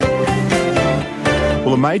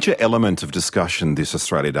Well, a major element of discussion this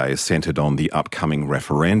Australia Day is centred on the upcoming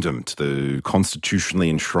referendum to constitutionally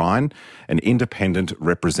enshrine an independent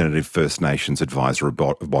representative First Nations advisory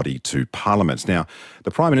body to Parliament. Now,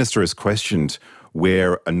 the Prime Minister has questioned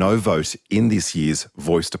where a no vote in this year's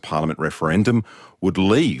Voice to Parliament referendum would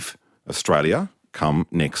leave Australia come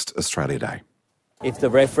next Australia Day. If the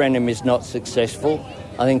referendum is not successful,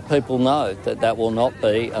 I think people know that that will not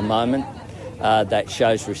be a moment that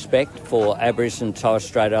shows respect for Aboriginal and Torres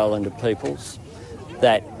Strait Islander peoples,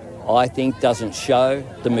 that I think doesn't show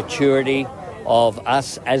the maturity of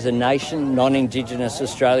us as a nation, non-Indigenous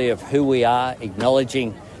Australia, of who we are,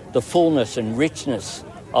 acknowledging the fullness and richness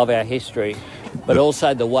of our history, but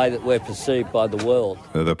also the way that we're perceived by the world.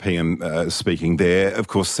 The PM speaking there, of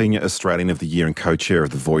course, Senior Australian of the Year and co-chair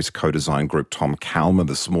of the Voice co-design group, Tom Calma,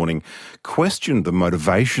 this morning questioned the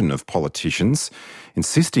motivation of politicians,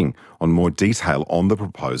 insisting on more detail on the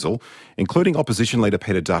proposal, including opposition leader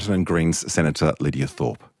Peter Dutton and Greens Senator Lydia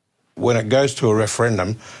Thorpe. When it goes to a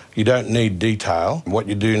referendum, you don't need detail. What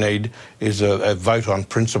you do need is a vote on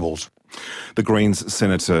principles. The Greens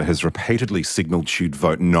senator has repeatedly signalled she'd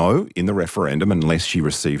vote no in the referendum unless she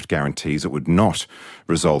received guarantees it would not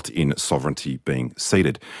result in sovereignty being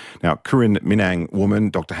ceded. Now, Kurin Minang woman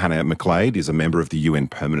Dr Hannah McLeod is a member of the UN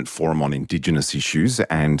Permanent Forum on Indigenous Issues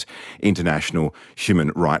and international human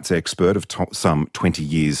rights expert of some 20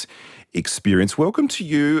 years experience. Welcome to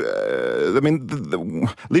you.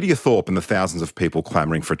 Lydia Thorpe and the thousands of people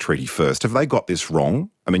clamouring for a treaty first, have they got this wrong?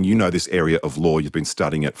 I mean, you know this area of law. You've been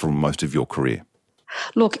studying it for most of your career.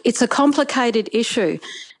 Look, it's a complicated issue.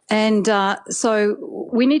 And so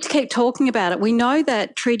we need to keep talking about it. We know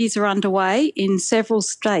that treaties are underway in several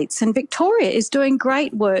states, and Victoria is doing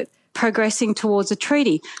great work progressing towards a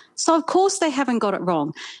treaty. So, of course, they haven't got it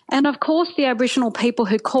wrong. And, of course, the Aboriginal people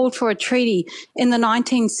who called for a treaty in the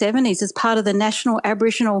 1970s as part of the National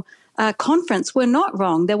Aboriginal Conference were not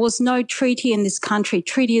wrong. There was no treaty in this country.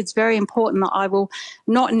 Treaty is very important. I will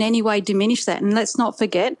not in any way diminish that. And let's not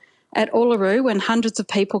forget, at Uluru, when hundreds of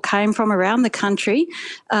people came from around the country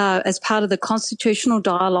as part of the constitutional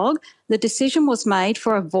dialogue, the decision was made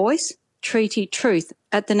for a voice, treaty, truth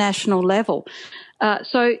at the national level.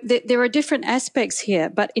 So there are different aspects here,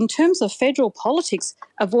 but in terms of federal politics,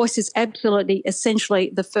 a voice is absolutely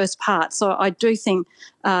essentially the first part. So I do think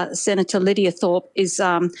Senator Lydia Thorpe is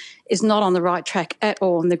not on the right track at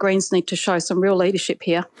all, and the Greens need to show some real leadership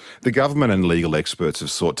here. The government and legal experts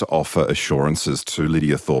have sought to offer assurances to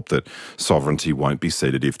Lydia Thorpe that sovereignty won't be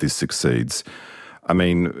ceded if this succeeds. I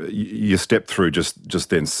mean, you stepped through just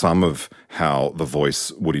then some of how the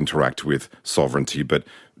voice would interact with sovereignty, but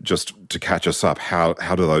just to catch us up, how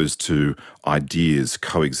do those two ideas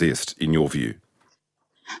coexist in your view?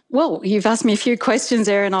 Well, you've asked me a few questions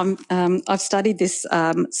there, and I've studied this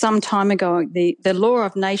some time ago. The law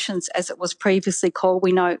of nations, as it was previously called,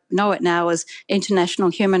 we know it now as international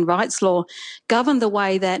human rights law, governed the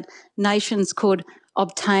way that nations could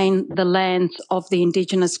obtain the lands of the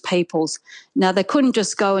Indigenous peoples. Now, they couldn't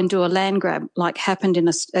just go and do a land grab like happened in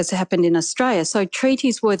Australia. So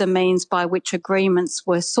treaties were the means by which agreements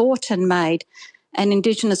were sought and made, and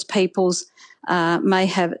Indigenous peoples may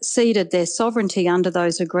have ceded their sovereignty under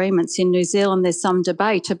those agreements. In New Zealand, there's some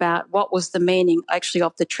debate about what was the meaning actually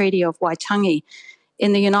of the Treaty of Waitangi.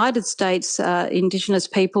 In the United States, Indigenous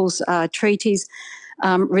peoples treaties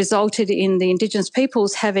resulted in the Indigenous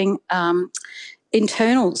peoples having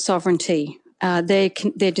internal sovereignty. They're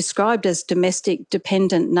described as domestic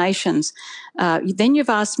dependent nations. Then you've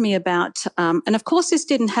asked me about, and of course this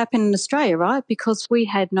didn't happen in Australia, right? Because we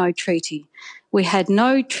had no treaty. We had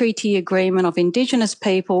no treaty agreement of Indigenous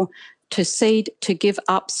people to cede, to give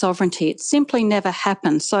up sovereignty. It simply never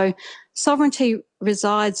happened. So sovereignty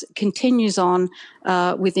continues on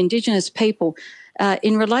with Indigenous people.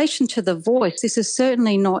 In relation to the voice, this is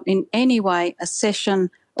certainly not in any way a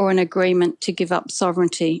cession or an agreement to give up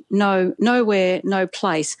sovereignty. No, nowhere, no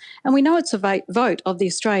place. And we know it's a vote of the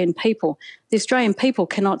Australian people. The Australian people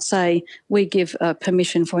cannot say we give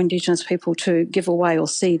permission for Indigenous people to give away or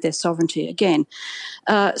cede their sovereignty again.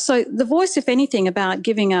 So the voice, if anything, about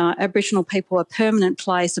giving our Aboriginal people a permanent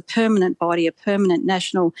place, a permanent body, a permanent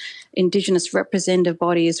national Indigenous representative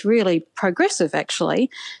body is really progressive, actually.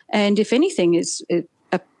 And if anything, is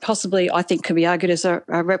possibly, I think, could be argued as a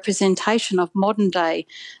representation of modern-day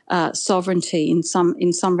sovereignty in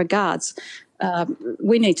some regards.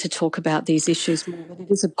 We need to talk about these issues more, but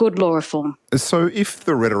it is a good law reform. So if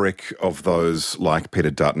the rhetoric of those like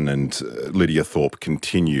Peter Dutton and Lydia Thorpe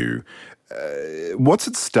continue, what's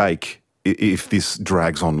at stake if this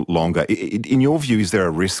drags on longer. In your view, is there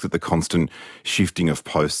a risk that the constant shifting of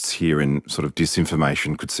posts here in sort of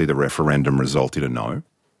disinformation could see the referendum result in a no?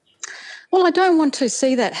 Well, I don't want to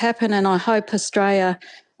see that happen, and I hope Australia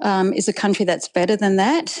is a country that's better than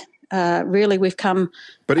that. Really, we've come...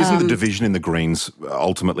 But isn't the division in the Greens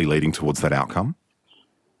ultimately leading towards that outcome?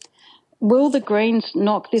 Will the Greens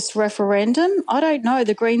knock this referendum? I don't know.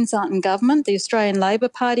 The Greens aren't in government. The Australian Labor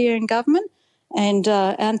Party are in government. And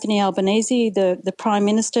Anthony Albanese, the Prime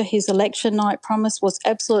Minister, his election night promise was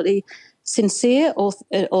absolutely sincere,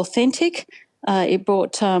 authentic. It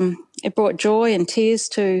brought joy and tears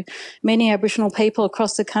to many Aboriginal people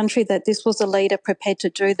across the country that this was a leader prepared to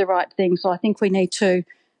do the right thing. So I think we need to,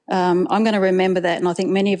 I'm going to remember that, and I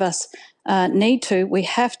think many of us need to. We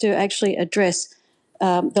have to actually address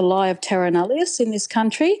the lie of terra nullius in this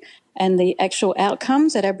country and the actual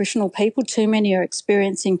outcomes that Aboriginal people, too many, are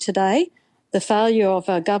experiencing today. The failure of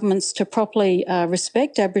governments to properly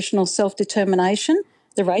respect Aboriginal self-determination,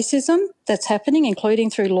 the racism that's happening, including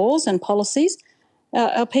through laws and policies.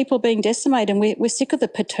 Our people being decimated, and we're sick of the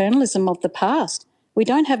paternalism of the past. We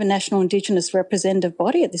don't have a national Indigenous representative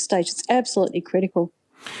body at this stage. It's absolutely critical.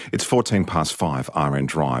 It's 5:14 RN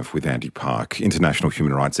Drive with Andy Park. International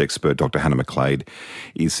human rights expert Dr Hannah McLeod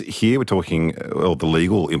is here. We're talking the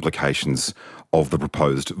legal implications of the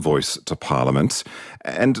proposed voice to Parliament.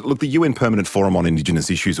 And look, the UN Permanent Forum on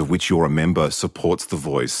Indigenous Issues, of which you're a member, supports the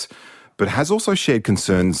voice, but has also shared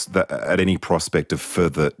concerns that at any prospect of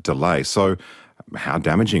further delay. So how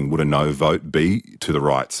damaging would a no vote be to the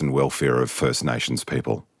rights and welfare of First Nations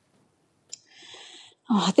people?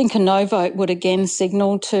 I think a no vote would again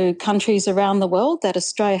signal to countries around the world that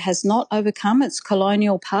Australia has not overcome its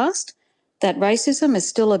colonial past, that racism is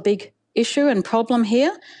still a big issue and problem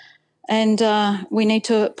here, and we need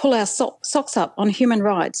to pull our socks up on human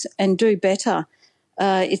rights and do better.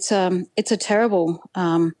 It's a terrible,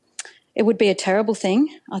 it would be a terrible thing.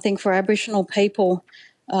 I think for Aboriginal people,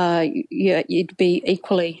 it'd be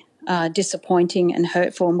equally disappointing and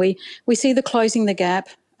hurtful. And we see the closing the gap.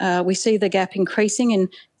 We see the gap increasing in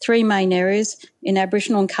three main areas: in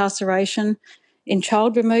Aboriginal incarceration, in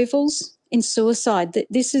child removals, in suicide.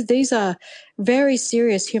 These are very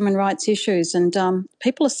serious human rights issues, and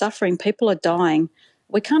people are suffering, people are dying.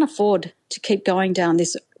 We can't afford to keep going down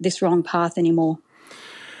this wrong path anymore.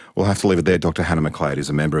 We'll have to leave it there. Dr Hannah McLeod is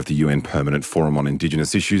a member of the UN Permanent Forum on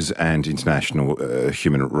Indigenous Issues and International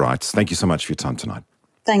Human Rights. Thank you so much for your time tonight.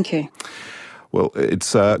 Thank you. Well,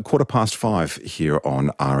 it's 5:15 here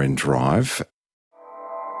on RN Drive.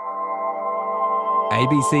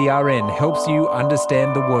 ABCRN helps you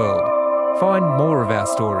understand the world. Find more of our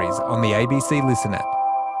stories on the ABC Listen app.